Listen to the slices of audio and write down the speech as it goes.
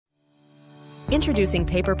Introducing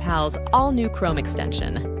Paperpal's all-new Chrome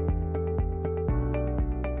extension.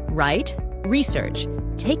 Write, research,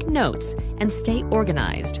 take notes, and stay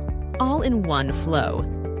organized, all in one flow.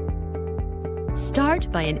 Start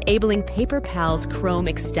by enabling Paperpal's Chrome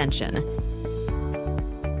extension.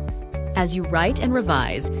 As you write and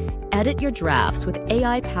revise, edit your drafts with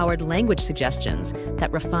AI-powered language suggestions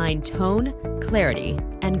that refine tone, clarity,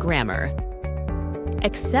 and grammar.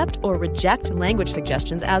 Accept or reject language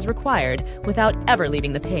suggestions as required without ever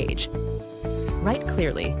leaving the page. Write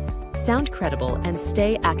clearly, sound credible, and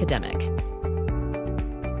stay academic.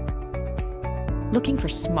 Looking for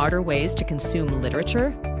smarter ways to consume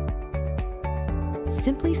literature?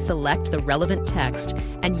 Simply select the relevant text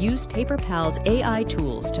and use Paperpal's AI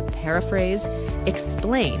tools to paraphrase,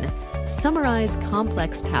 explain, summarize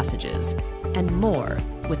complex passages, and more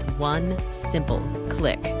with one simple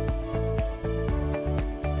click.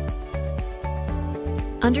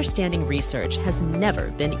 Understanding research has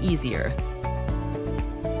never been easier.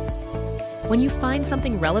 When you find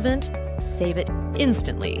something relevant, save it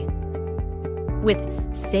instantly. With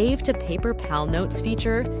Save to Paperpal Notes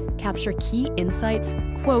feature, capture key insights,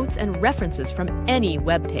 quotes, and references from any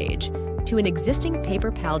web page to an existing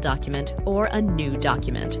Paperpal document or a new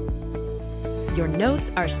document. Your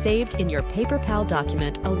notes are saved in your Paperpal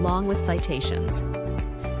document along with citations.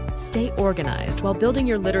 Stay organized while building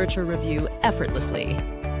your literature review effortlessly.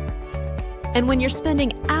 And when you're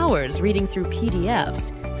spending hours reading through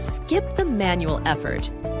PDFs, skip the manual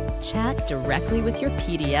effort. Chat directly with your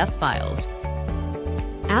PDF files.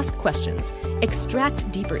 Ask questions,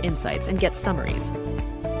 extract deeper insights, and get summaries.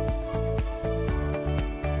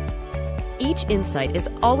 Each insight is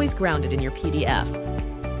always grounded in your PDF.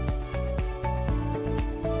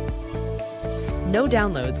 No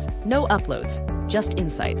downloads, no uploads, just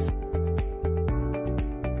insights.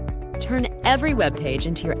 Turn every web page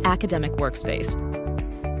into your academic workspace.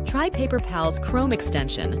 Try Paperpal's Chrome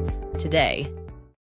extension today.